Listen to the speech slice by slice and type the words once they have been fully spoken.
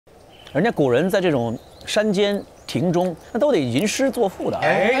人家古人在这种山间亭中，那都得吟诗作赋的。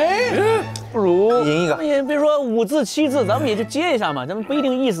不如吟一个，也比如说5字7字，咱们也就接一下嘛，咱们不一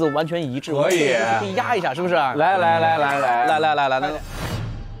定意思完全一致，可以压一下，是不是？来。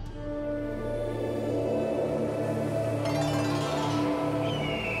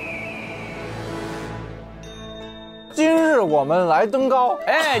今日我们来登高，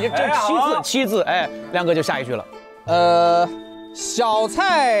哎，这7字，哎，亮哥就下一句了。小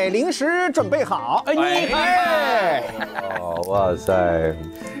菜零食准备好。哎，你看，哇塞，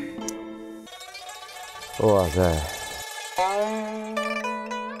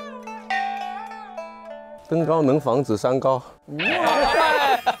登高能防止三高。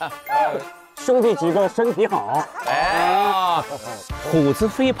兄弟几个身体好。哎，虎子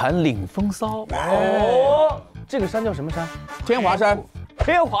飞盘领风骚。哦，这个山叫什么山？天华山。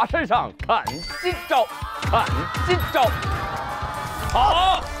天华山上看今朝，看今朝。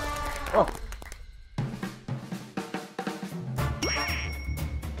好。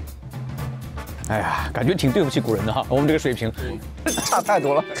哎呀，感觉挺对不起古人的哈，我们这个水平差太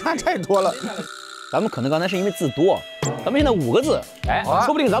多了，差太多了。咱们可能刚才是因为字多，咱们现在5个字，哎，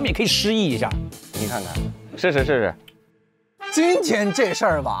说不定咱们也可以诗意一下。你看看，试试。今天这事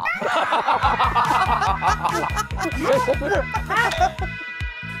儿吧，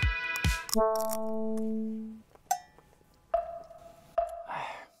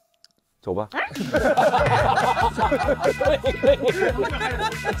走吧。可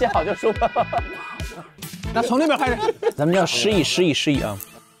以，见好就收吧。那从那边开始，咱们要诗意啊。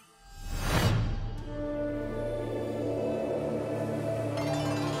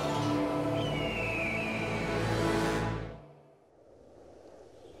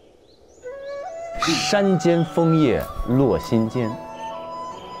山间枫叶落心间，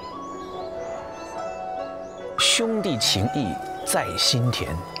兄弟情谊在心田。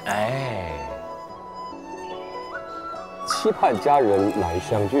哎，期盼家人来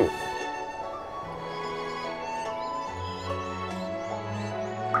相聚。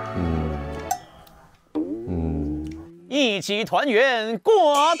一起团圆过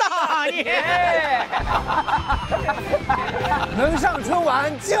大年，能上春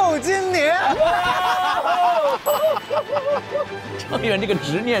晚就今年。成员这个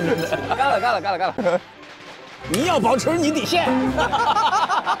执念真的。干了。你要保持你底线。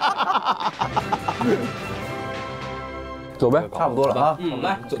走呗，差不多了啊。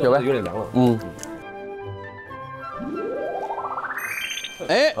来，走呗，有点凉了。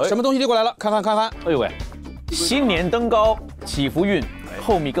哎，什么东西递过来了？看看。哎呦喂，新年登高起福运，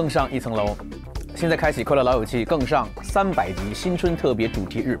后米更上一层楼。现在开启快乐老友记更上300集新春特别主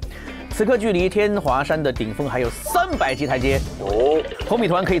题日，此刻距离天华山的顶峰还有300级台阶。红米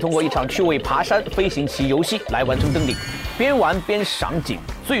团可以通过一场趣味爬山飞行棋游戏来完成登顶，边玩边赏景，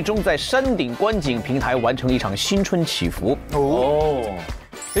最终在山顶观景平台完成一场新春祈福。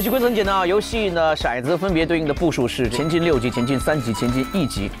游戏规则很简单啊，游戏呢骰子分别对应的步数是前进6级、前进3级、前进1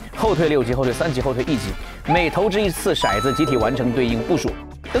级、后退6级、后退3级、后退1级。每投掷一次骰子，集体完成对应步数。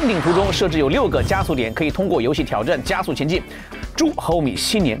登顶途中设置有6个加速点，可以通过游戏挑战加速前进。祝homie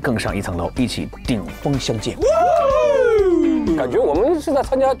新年更上一层楼，一起顶峰相见。感觉我们是在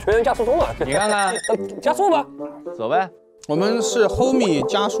参加全员加速中啊！你看看，加速吧，走呗。我们是 homie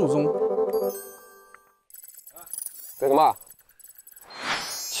加速中。干什么？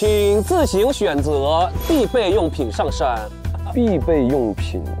请自行选择必备用品上山。必备用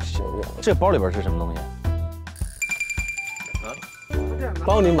品显要。这包里边是什么东西？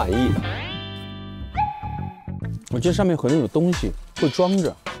包你满意。我这上面可能有东西会装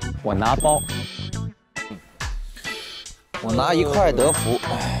着。我拿包。我拿一块德芙。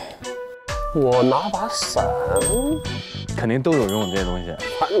我拿把伞。肯定都有用这些东西。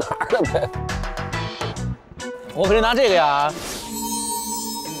全拿着呗。我肯定拿这个呀。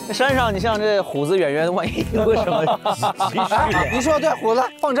这山上，你像这虎子演员，万一有什么急需，你说对，虎子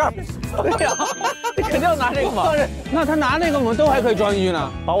放这儿。对呀，你肯定要拿这个嘛。放这，那他拿那个，我们都还可以装进去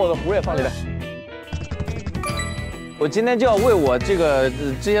呢。把我的壶也放里来。我今天就要为我这个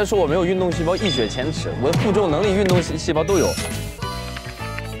之前说我没有运动细胞一雪前耻，我的负重能力、运动细胞都有。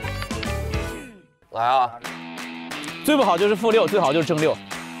来啊！最不好就是负6，最好就是正6。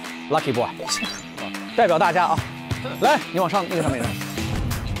Lucky boy， 代表大家啊！来，你往上那个上面来。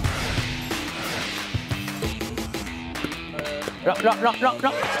让。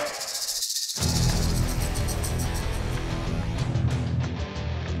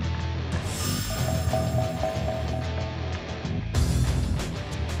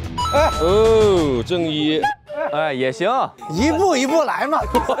哦，正一，哎，也行，一步一步来嘛。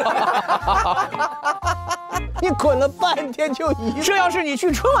你滚了半天就一。这要是你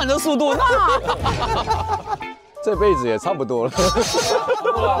去春晚的速度，那这辈子也差不多了。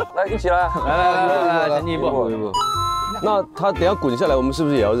来，一起来，来，前进一步。那他等下滚下来，我们是不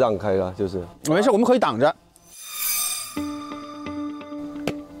是也要让开啊？就是，没事，我们可以挡着。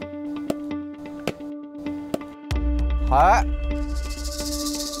哎，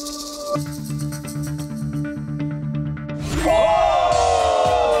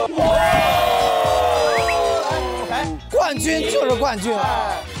冠军就是冠军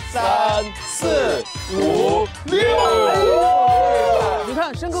啊！3、4、5、6。你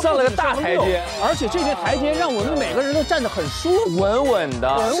看，申哥上了个大台阶，而且这个台阶让我们每个人都站得很舒服，稳稳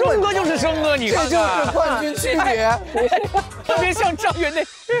的。生哥就是生哥，你看这就是冠军区别，特别像张元内，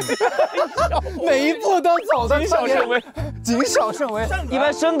每一步都走的谨小慎微，谨小慎微。一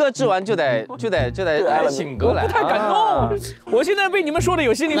般生哥治完就得按醒哥来，不太感动。我现在被你们说的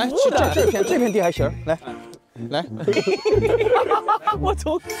有心理负担。这片地还行，来，我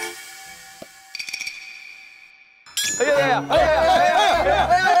从。哎呀！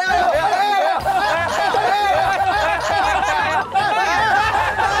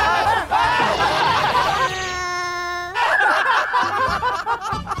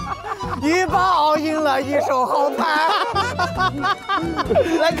一把熬赢了一手好牌。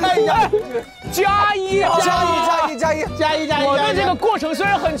来看一下，加一！我的这个过程虽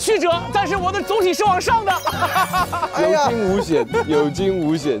然很曲折，但是我的总体是往上的。有惊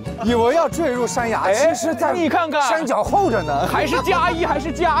无险。以为要坠入山崖，其实在你看看山脚后着呢。还是加一啊！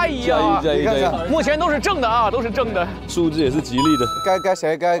加一！目前都是正的啊，都是正的。数字也是吉利的。该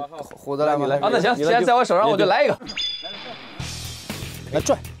谁？该虎子来吗？啊，那行，既然在我手上，我就来一个。来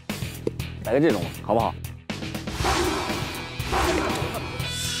拽。来个这种，好不好？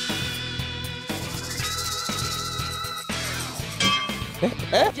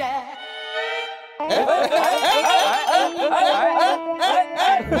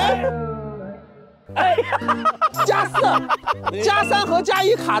加3和加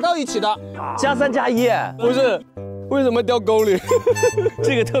1卡到一起的，加3加1，不是？为什么掉沟里？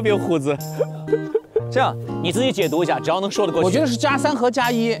这个特别虎子。这样你自己解读一下，只要能说得过去。我觉得是加3和加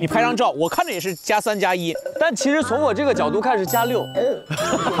1。你拍张照，我看着也是加3加1，但其实从我这个角度看是加6。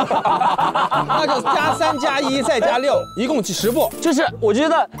那就加3加1再加6，一共10步。就是我觉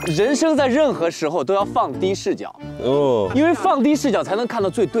得人生在任何时候都要放低视角哦，因为放低视角才能看到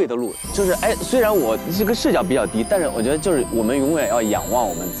最对的路。就是虽然我这个视角比较低，但是我觉得就是我们永远要仰望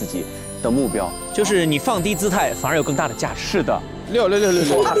我们自己的目标，就是你放低姿态反而有更大的价值。是的。6，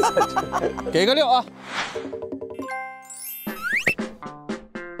给个6啊！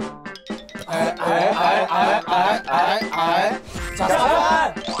加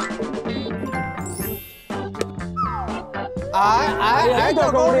3，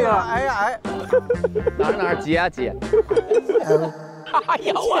掉沟里了，哪挤啊挤！哎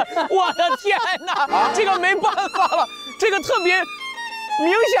呀，我的天哪，这个没办法了，这个特别。明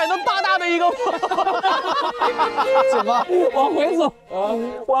显的大大的一个，怎么往回走？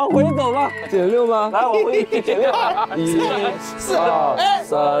往回走吧。减6吗？来，往回减6。1、4、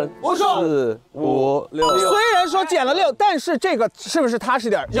3、我说4、5、6。虽然说减了6，但是这个是不是踏实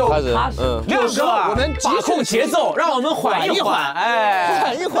点？踏实。亮哥，我们把控节奏，让我们缓一缓，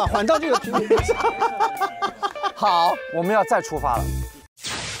缓到这个平台上。好，我们要再出发了。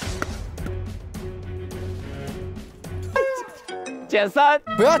减3，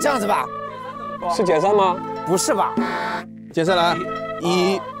不要这样子吧？是减3吗？不是吧？减下来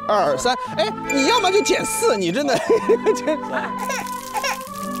，1、2、3。哎，你要么就减4，你真的。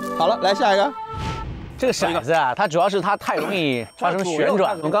好了，来下一个。这个骰子啊，它主要是它太容易发生旋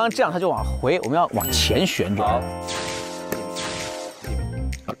转。我们刚刚这样，它就往回，我们要往前旋转。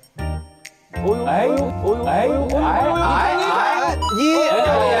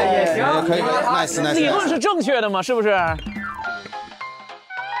也行，可以 ，nice。理论是正确的嘛？是不是？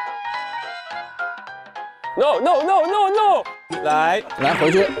 No！ 来回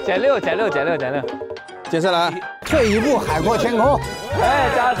去，减6。接下来退一步，海阔天空。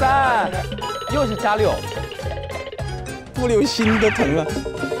加3，又是加6。不留心都疼了。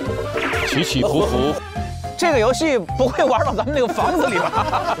起起伏伏。这个游戏不会玩到咱们那个房子里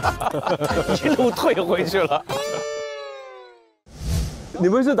吧？一路退回去了。你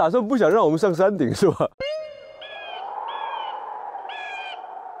们是打算不想让我们上山顶是吧？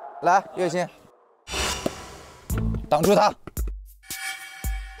来，月心。 挡住他！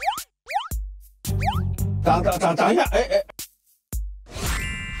挡一下！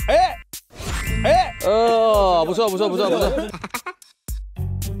不错！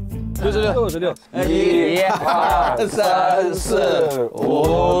 66。1、2、3、4、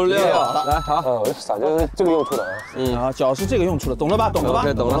5、6。来，好，伞就是这个用处的啊。啊，脚是这个用处的，懂了吧？懂了吧？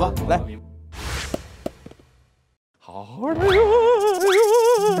懂了吧？来，好。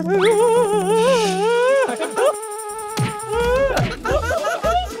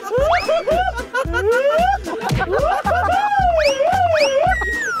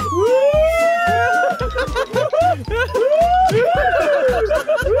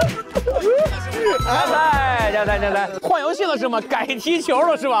来，换游戏了是吗？改踢球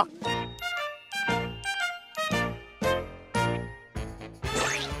了是吧？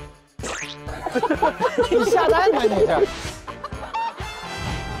你下单吧你这。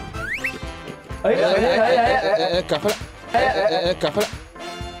哎，改回来。改回来。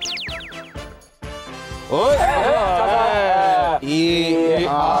1、2、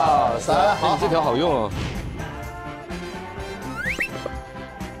3，好，这条好用啊。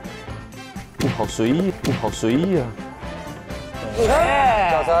你好随意啊！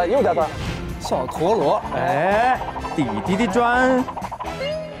加3，又加3。小陀螺。哎，滴滴的转，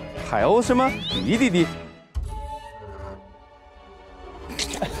还有什么？滴滴滴。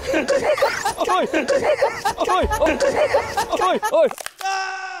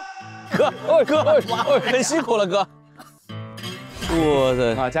哥，很辛苦了哥。我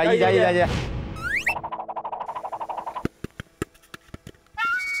的啊，加一。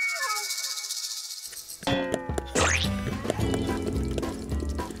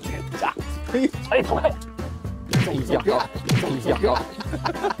哎，投开！中奖！